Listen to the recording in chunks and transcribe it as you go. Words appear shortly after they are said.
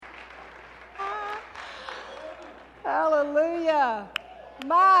Hallelujah.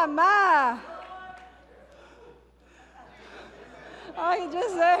 My. I can just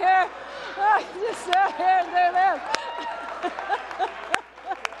sit here. I can just sit here and do this.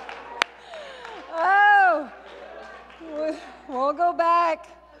 Oh, we'll go back.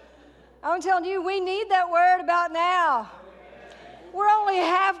 I'm telling you, we need that word about now. We're only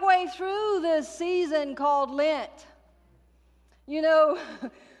halfway through this season called Lent. You know,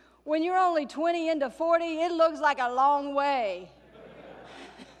 when you're only 20 into 40, it looks like a long way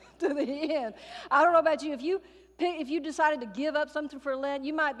to the end. I don't know about you. If you decided to give up something for Lent,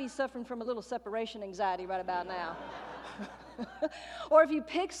 you might be suffering from a little separation anxiety right about now. Or if you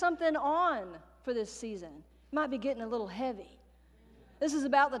pick something on for this season, it might be getting a little heavy. This is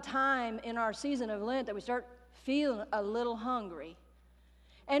about the time in our season of Lent that we start feeling a little hungry.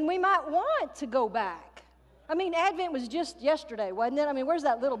 And we might want to go back. I mean, Advent was just yesterday, wasn't it? I mean, where's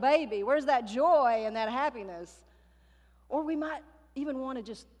that little baby? Where's that joy and that happiness? Or we might even want to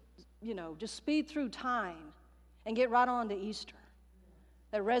just speed through time and get right on to Easter,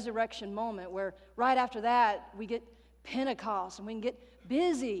 that resurrection moment where right after that we get Pentecost and we can get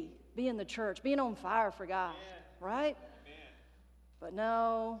busy being the church, being on fire for God, right? But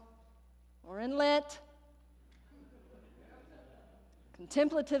no, we're in Lent.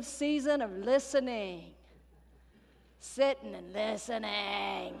 Contemplative season of listening. Sitting and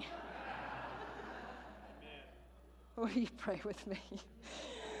listening. Will you pray with me?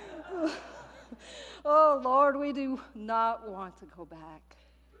 Oh, Lord, we do not want to go back.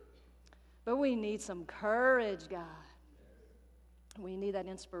 But we need some courage, God. We need that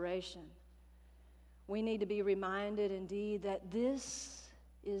inspiration. We need to be reminded indeed that this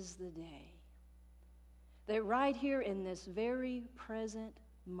is the day. That right here in this very present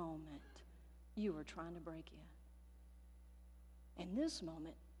moment, you are trying to break in. And this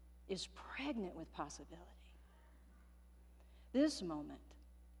moment is pregnant with possibility. This moment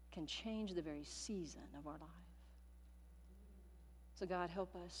can change the very season of our life. So God,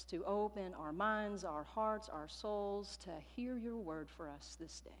 help us to open our minds, our hearts, our souls to hear your word for us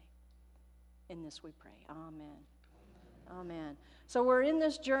this day. In this we pray. Amen. Amen. So we're in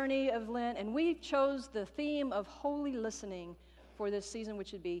this journey of Lent, and we chose the theme of holy listening for this season,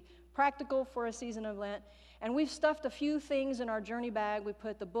 which would be practical for a season of Lent. And we've stuffed a few things in our journey bag. We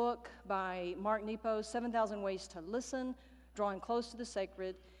put the book by Mark Nepo, 7,000 Ways to Listen, Drawing Close to the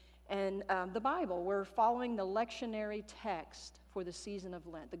Sacred, and the Bible. We're following the lectionary text for the season of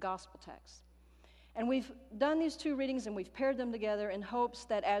Lent, the gospel text. And we've done these two readings and we've paired them together in hopes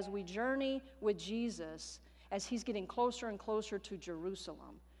that as we journey with Jesus, as he's getting closer and closer to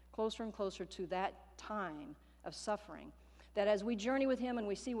Jerusalem, closer and closer to that time of suffering, that as we journey with him and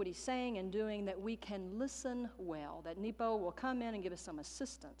we see what he's saying and doing, that we can listen well, that Nepo will come in and give us some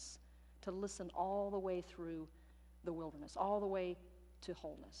assistance to listen all the way through the wilderness, all the way to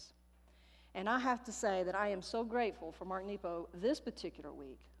wholeness. And I have to say that I am so grateful for Mark Nepo this particular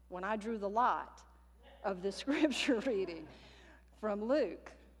week when I drew the lot of this scripture reading from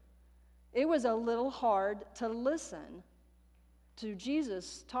Luke. It was a little hard to listen to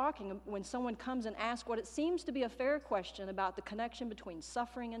Jesus talking when someone comes and asks what it seems to be a fair question about the connection between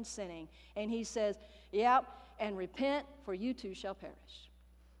suffering and sinning. And he says, yep, and repent, for you too shall perish.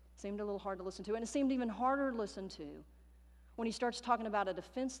 Seemed a little hard to listen to. And it seemed even harder to listen to when he starts talking about a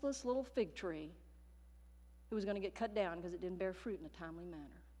defenseless little fig tree who was going to get cut down because it didn't bear fruit in a timely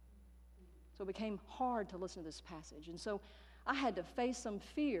manner. So it became hard to listen to this passage. And so I had to face some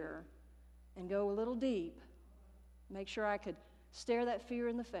fear and go a little deep, make sure I could stare that fear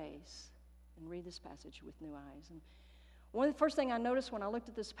in the face and read this passage with new eyes. And one of the first things I noticed when I looked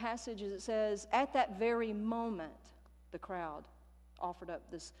at this passage is it says, at that very moment, the crowd offered up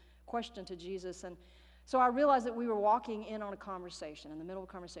this question to Jesus. And so I realized that we were walking in on a conversation, in the middle of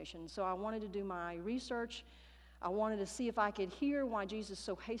a conversation. So I wanted to do my research. I wanted to see if I could hear why Jesus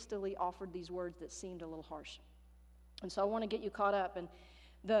so hastily offered these words that seemed a little harsh. And so I want to get you caught up. And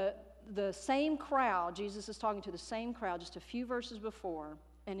the same crowd, Jesus is talking to the same crowd just a few verses before,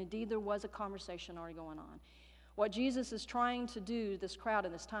 and indeed there was a conversation already going on. What Jesus is trying to do, this crowd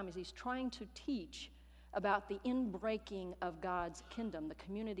in this time, is he's trying to teach about the inbreaking of God's kingdom, the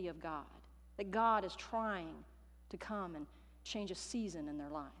community of God, that God is trying to come and change a season in their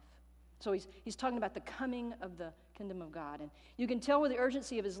life. So he's talking about the coming of the kingdom of God. And you can tell with the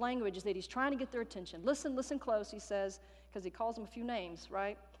urgency of his language is that he's trying to get their attention. Listen close, he says, because he calls them a few names,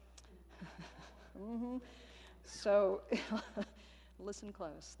 right? Mm-hmm. So listen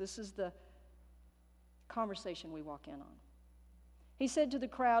close. This is the conversation we walk in on. He said to the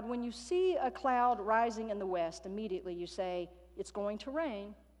crowd, when you see a cloud rising in the west, immediately you say, it's going to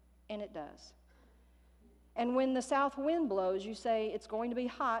rain, and it does. And when the south wind blows, you say, it's going to be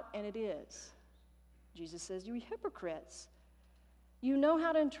hot, and it is. Jesus says, you hypocrites. You know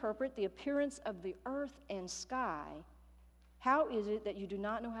how to interpret the appearance of the earth and sky. How is it that you do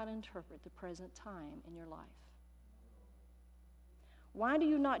not know how to interpret the present time in your life? Why do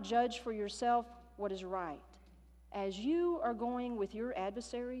you not judge for yourself what is right? As you are going with your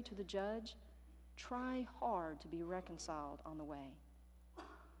adversary to the judge, try hard to be reconciled on the way.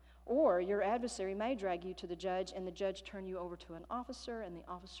 Or your adversary may drag you to the judge, and the judge turn you over to an officer, and the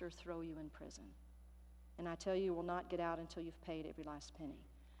officer throw you in prison. And I tell you, you will not get out until you've paid every last penny.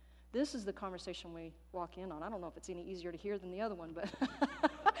 This is the conversation we walk in on. I don't know if it's any easier to hear than the other one, but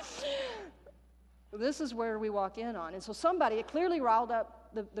this is where we walk in on. And so it clearly riled up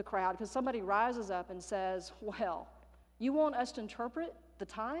the crowd, because somebody rises up and says, well, you want us to interpret the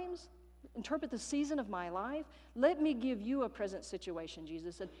times? Interpret the season of my life? Let me give you a present situation,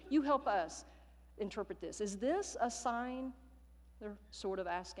 Jesus said. You help us interpret this. Is this a sign? They're sort of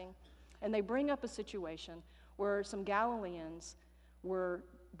asking. And they bring up a situation where some Galileans were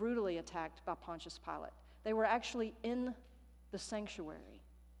brutally attacked by Pontius Pilate. They were actually in the sanctuary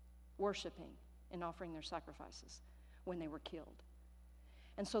worshiping and offering their sacrifices when they were killed.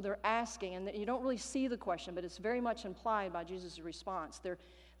 And so they're asking, and you don't really see the question, but it's very much implied by Jesus' response. They're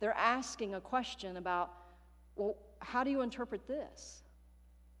asking a question about, well, how do you interpret this?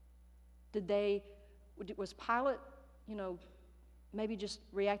 Was Pilate, maybe just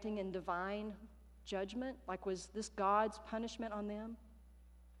reacting in divine judgment? Like, was this God's punishment on them?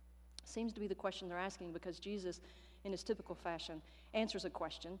 Seems to be the question they're asking, because Jesus, in his typical fashion, answers a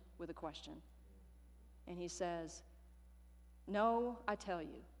question with a question. And he says, no, I tell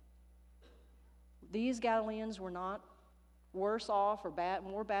you, these Galileans were not worse off or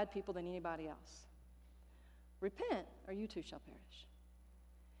more bad people than anybody else. Repent, or you too shall perish.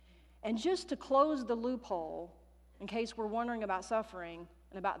 And just to close the loophole, in case we're wondering about suffering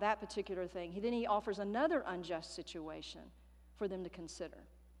and about that particular thing, he offers another unjust situation for them to consider.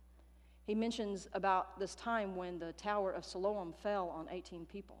 He mentions about this time when the Tower of Siloam fell on 18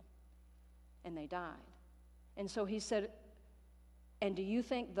 people, and they died. And so he said, and do you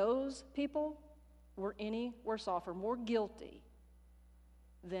think those people were any worse off or more guilty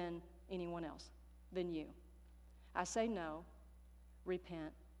than anyone else, than you? I say no.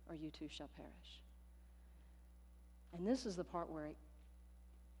 Repent, or you too shall perish. And this is the part where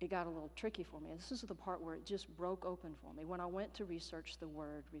it got a little tricky for me. This is the part where it just broke open for me when I went to research the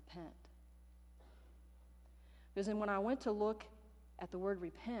word repent. Because then when I went to look at the word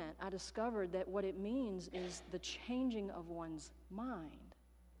repent, I discovered that what it means is the changing of one's mind,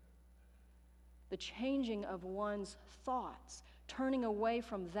 the changing of one's thoughts, turning away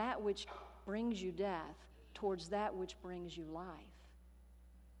from that which brings you death towards that which brings you life.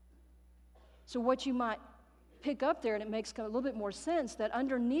 So what you might pick up there, and it makes a little bit more sense, that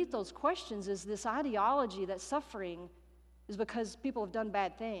underneath those questions is this ideology that suffering is because people have done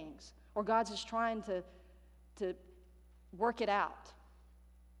bad things, or God's just trying to work it out.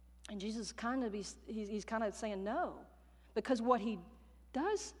 And Jesus he's kind of saying no, because what he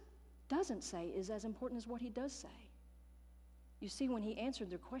doesn't say is as important as what he does say. You see, when he answered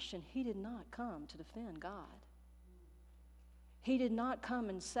their question, he did not come to defend God. He did not come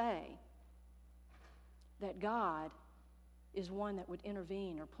and say that God is one that would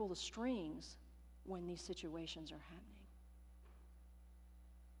intervene or pull the strings when these situations are happening.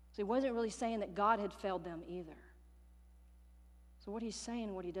 So he wasn't really saying that God had failed them either. So what he's saying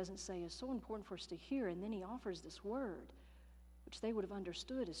and what he doesn't say is so important for us to hear, and then he offers this word, which they would have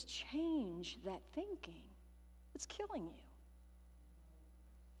understood as change that thinking. It's killing you.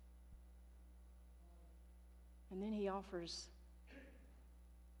 And then he offers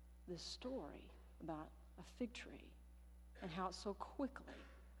this story about a fig tree and how it so quickly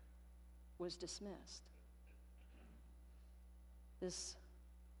was dismissed. This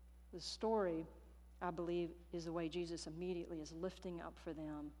story, I believe, is the way Jesus immediately is lifting up for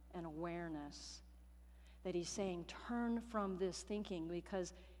them an awareness that he's saying, turn from this thinking,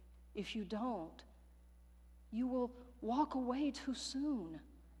 because if you don't, you will walk away too soon.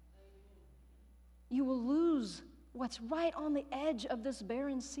 You will lose what's right on the edge of this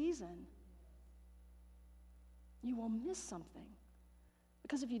barren season. You will miss something.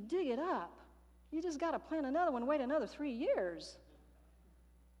 Because if you dig it up, you just got to plant another one, wait another 3 years.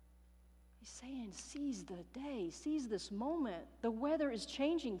 He's saying, seize the day, seize this moment. The weather is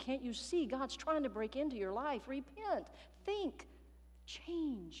changing. Can't you see? God's trying to break into your life. Repent, think,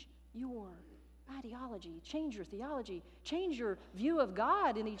 change your ideology, change your theology, change your view of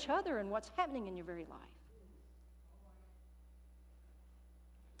God and each other and what's happening in your very life.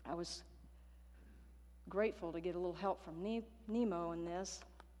 I was grateful to get a little help from Nemo in this,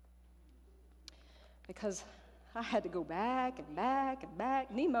 because I had to go back and back and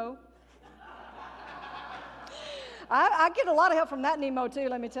back. Nemo. I get a lot of help from that Nemo too,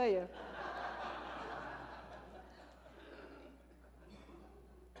 let me tell you.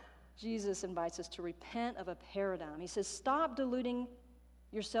 Jesus invites us to repent of a paradigm. He says, stop deluding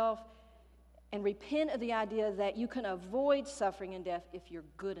yourself and repent of the idea that you can avoid suffering and death if you're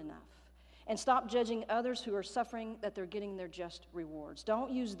good enough. And stop judging others who are suffering that they're getting their just rewards.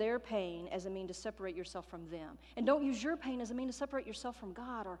 Don't use their pain as a mean to separate yourself from them. And don't use your pain as a mean to separate yourself from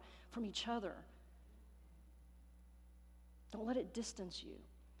God or from each other. Don't let it distance you.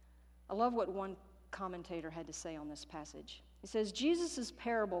 I love what one commentator had to say on this passage. He says, Jesus'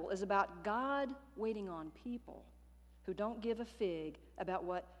 parable is about God waiting on people who don't give a fig about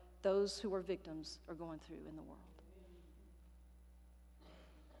what those who are victims are going through in the world.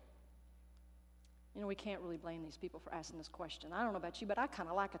 You know, we can't really blame these people for asking this question. I don't know about you, but I kind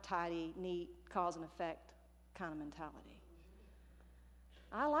of like a tidy, neat, cause and effect kind of mentality.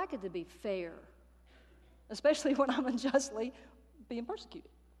 I like it to be fair, especially when I'm unjustly being persecuted.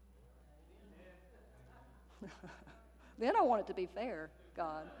 Then I want it to be fair,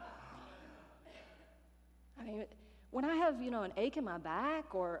 God. I mean, when I have, an ache in my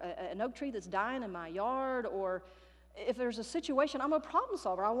back or an oak tree that's dying in my yard, or if there's a situation, I'm a problem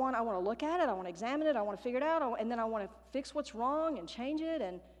solver. I want to look at it, I want to examine it, I want to figure it out, and then I want to fix what's wrong and change it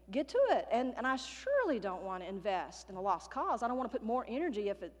and get to it. And I surely don't want to invest in a lost cause. I don't want to put more energy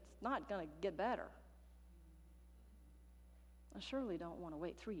if it's not going to get better. I surely don't want to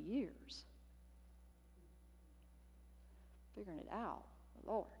wait 3 years figuring it out.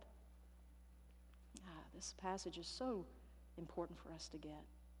 Lord. This passage is so important for us to get.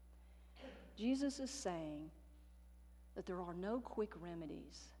 Jesus is saying that there are no quick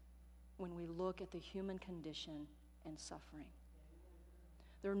remedies when we look at the human condition and suffering.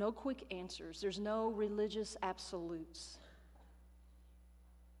 There are no quick answers. There's no religious absolutes.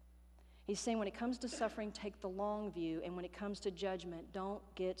 He's saying when it comes to suffering, take the long view, and when it comes to judgment, don't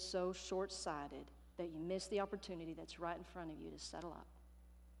get so short-sighted that you miss the opportunity that's right in front of you to settle up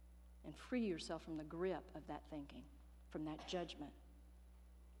and free yourself from the grip of that thinking, from that judgment.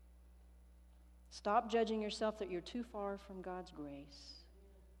 Stop judging yourself that you're too far from God's grace,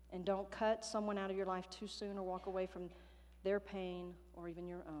 and don't cut someone out of your life too soon or walk away from their pain or even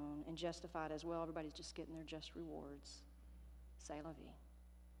your own and justify it as, well, everybody's just getting their just rewards. C'est la vie.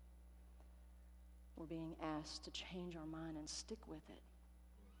 We're being asked to change our mind and stick with it.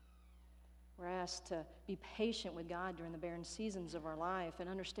 We're asked to be patient with God during the barren seasons of our life and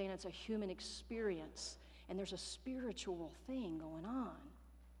understand it's a human experience and there's a spiritual thing going on.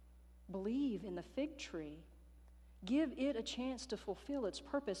 Believe in the fig tree. Give it a chance to fulfill its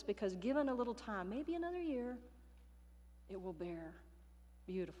purpose, because given a little time, maybe another year, it will bear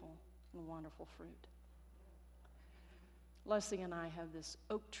beautiful and wonderful fruit. Leslie and I have this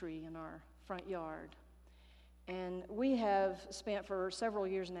oak tree in our front yard. And we have spent for several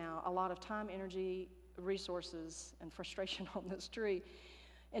years now a lot of time, energy, resources, and frustration on this tree.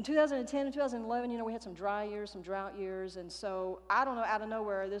 In 2010 and 2011, we had some dry years, some drought years, and so, I don't know, out of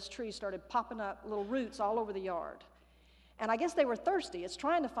nowhere, this tree started popping up little roots all over the yard. And I guess they were thirsty. It's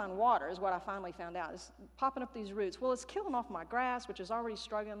trying to find water is what I finally found out. It's popping up these roots. Well, it's killing off my grass, which is already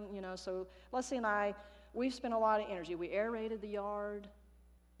struggling, so Leslie and I, we've spent a lot of energy. We aerated the yard,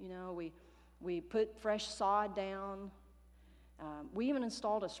 we put fresh sod down. We even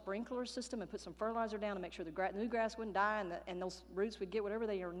installed a sprinkler system and put some fertilizer down to make sure the new grass wouldn't die and those roots would get whatever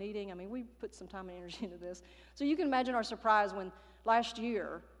they are needing. I mean, we put some time and energy into this. So you can imagine our surprise when last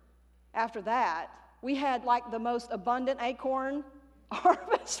year, after that, we had like the most abundant acorn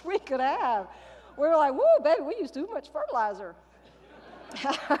harvest we could have. We were like, whoa, baby, we used too much fertilizer.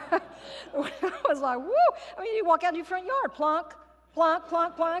 I was like, whoa. I mean, you walk out in your front yard, plunk, plunk,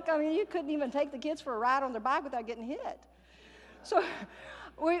 plunk, plunk. I mean, you couldn't even take the kids for a ride on their bike without getting hit. So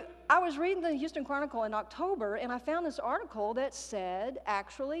I was reading the Houston Chronicle in October, and I found this article that said,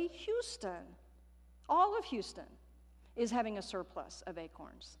 actually, Houston, all of Houston, is having a surplus of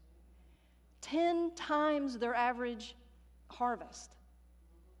acorns. 10 times their average harvest.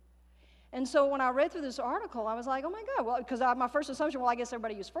 And so when I read through this article, I was like, oh my God, well, because my first assumption, I guess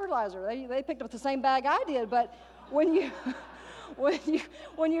everybody used fertilizer. They picked up the same bag I did, but when you read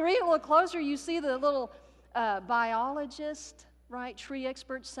it a little closer, you see the little biologist, right, tree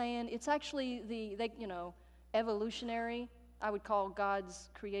experts saying it's actually evolutionary, I would call God's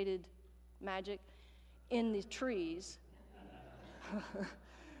created magic in the trees.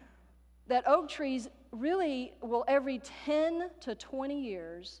 That oak trees really will every 10 to 20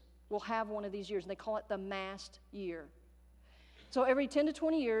 years will have one of these years, and they call it the mast year. So every 10 to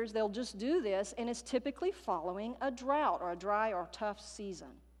 20 years, they'll just do this, and it's typically following a drought or a dry or tough season.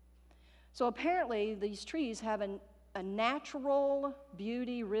 So apparently, these trees have a natural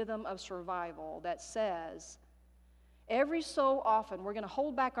beauty rhythm of survival that says, every so often, we're going to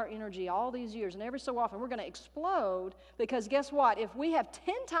hold back our energy all these years, and every so often, we're going to explode, because guess what? If we have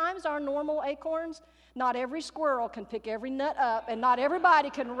 10 times our normal acorns, not every squirrel can pick every nut up, and not everybody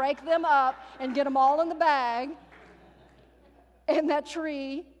can rake them up and get them all in the bag. And that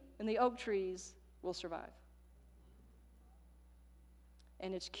tree and the oak trees will survive.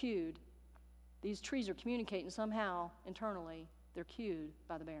 And it's cued. These trees are communicating somehow internally. They're cued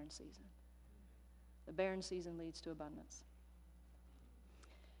by the barren season. The barren season leads to abundance.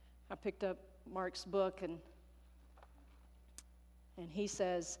 I picked up Mark's book, and he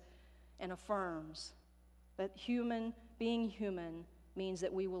says and affirms that being human means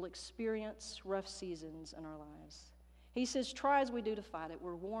that we will experience rough seasons in our lives. He says, try as we do to fight it,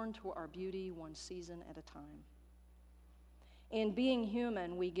 we're worn to our beauty one season at a time. In being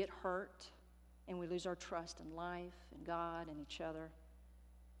human, we get hurt, and we lose our trust in life, and God, and each other.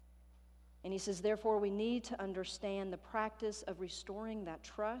 And he says, therefore, we need to understand the practice of restoring that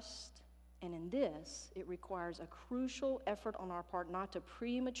trust. And in this, it requires a crucial effort on our part not to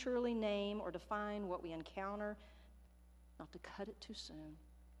prematurely name or define what we encounter, not to cut it too soon,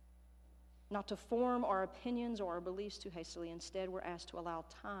 not to form our opinions or our beliefs too hastily. Instead, we're asked to allow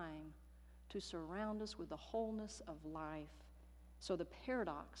time to surround us with the wholeness of life. So the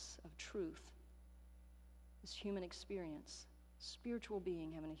paradox of truth, this human experience, spiritual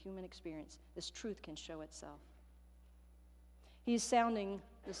being having a human experience, this truth can show itself. He's sounding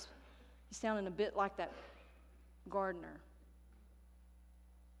a bit like that gardener.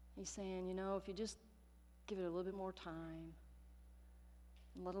 He's saying, if you just give it a little bit more time,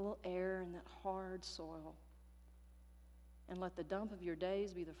 and let a little air in that hard soil, and let the dump of your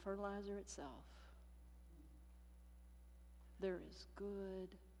days be the fertilizer itself, there is good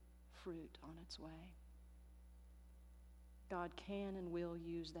fruit on its way. God can and will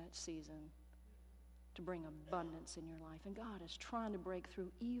use that season to bring abundance in your life. And God is trying to break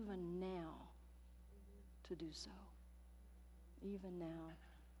through even now to do so. Even now.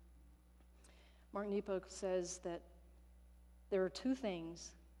 Mark Nepo says that there are two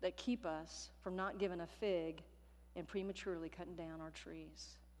things that keep us from not giving a fig and prematurely cutting down our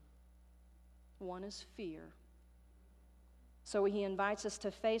trees. One is fear. So he invites us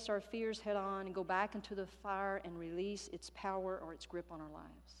to face our fears head on and go back into the fire and release its power or its grip on our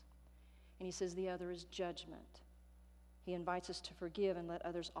lives. And he says the other is judgment. He invites us to forgive and let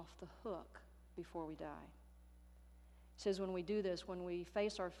others off the hook before we die. He says when we do this, when we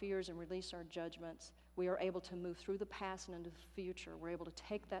face our fears and release our judgments, we are able to move through the past and into the future. We're able to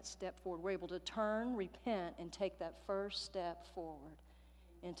take that step forward. We're able to turn, repent, and take that first step forward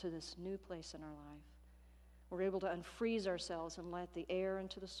into this new place in our life. We're able to unfreeze ourselves and let the air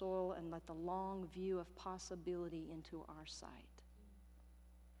into the soil and let the long view of possibility into our sight.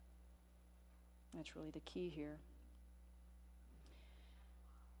 That's really the key here.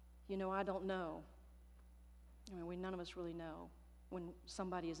 I don't know. None of us really know when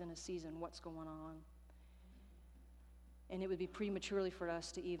somebody is in a season what's going on. And it would be prematurely for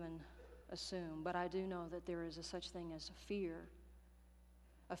us to even assume. But I do know that there is a such thing as a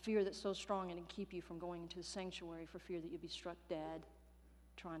fear that's so strong and can keep you from going into the sanctuary for fear that you'll be struck dead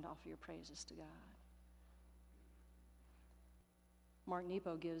trying to offer your praises to God. Mark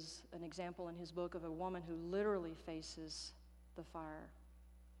Nepo gives an example in his book of a woman who literally faces the fire,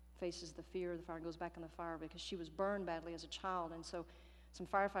 faces the fear of the fire, and goes back in the fire because she was burned badly as a child. And so some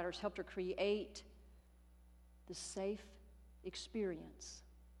firefighters helped her create the safe experience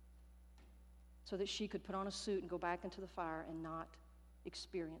so that she could put on a suit and go back into the fire and not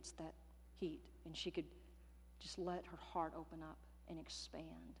experience that heat. And she could just let her heart open up and expand.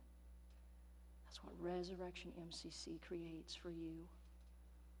 That's what Resurrection MCC creates for you.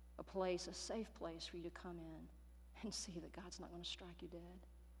 A safe place for you to come in and see that God's not going to strike you dead.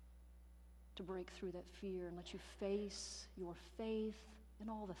 To break through that fear and let you face your faith and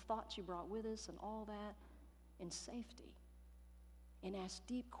all the thoughts you brought with us and all that in safety. And ask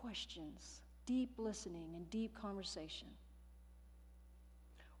deep questions, deep listening, and deep conversation.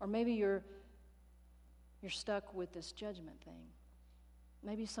 Or maybe you're stuck with this judgment thing.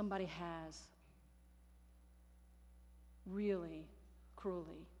 Maybe somebody has really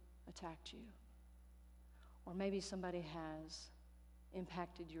cruelly attacked you. Or maybe somebody has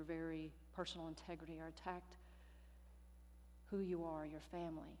impacted your very personal integrity or attacked who you are, your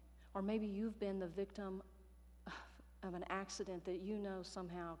family. Or maybe you've been the victim of an accident that you know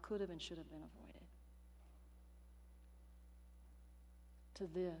somehow could have and should have been avoided. To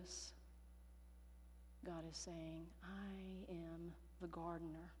this, God is saying, I am the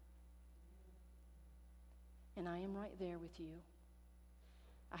gardener. And I am right there with you.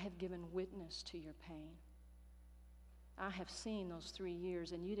 I have given witness to your pain. I have seen those 3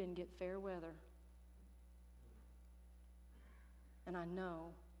 years, and you didn't get fair weather. And I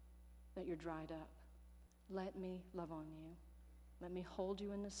know that you're dried up. Let me love on you. Let me hold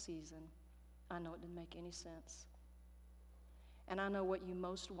you in this season. I know it didn't make any sense. And I know what you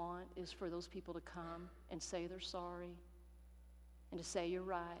most want is for those people to come and say they're sorry, and to say you're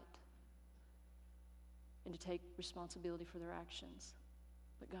right, and to take responsibility for their actions.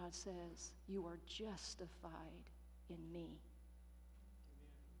 But God says, you are justified in me.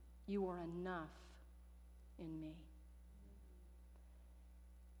 You are enough in me.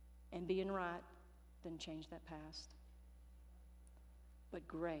 And being right didn't change that past. But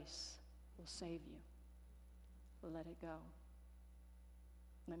grace will save you. Let it go.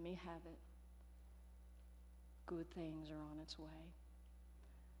 Let me have it. Good things are on its way.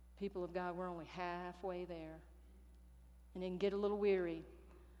 People of God, we're only halfway there. And it can get a little weary.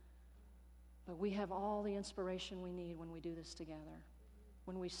 But we have all the inspiration we need when we do this together.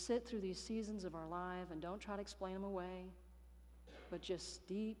 When we sit through these seasons of our life and don't try to explain them away, but just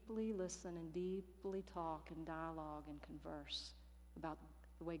deeply listen and deeply talk and dialogue and converse about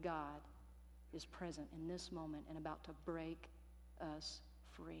the way God is present in this moment and about to break us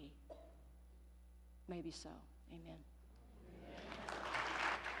free. Maybe so. Amen.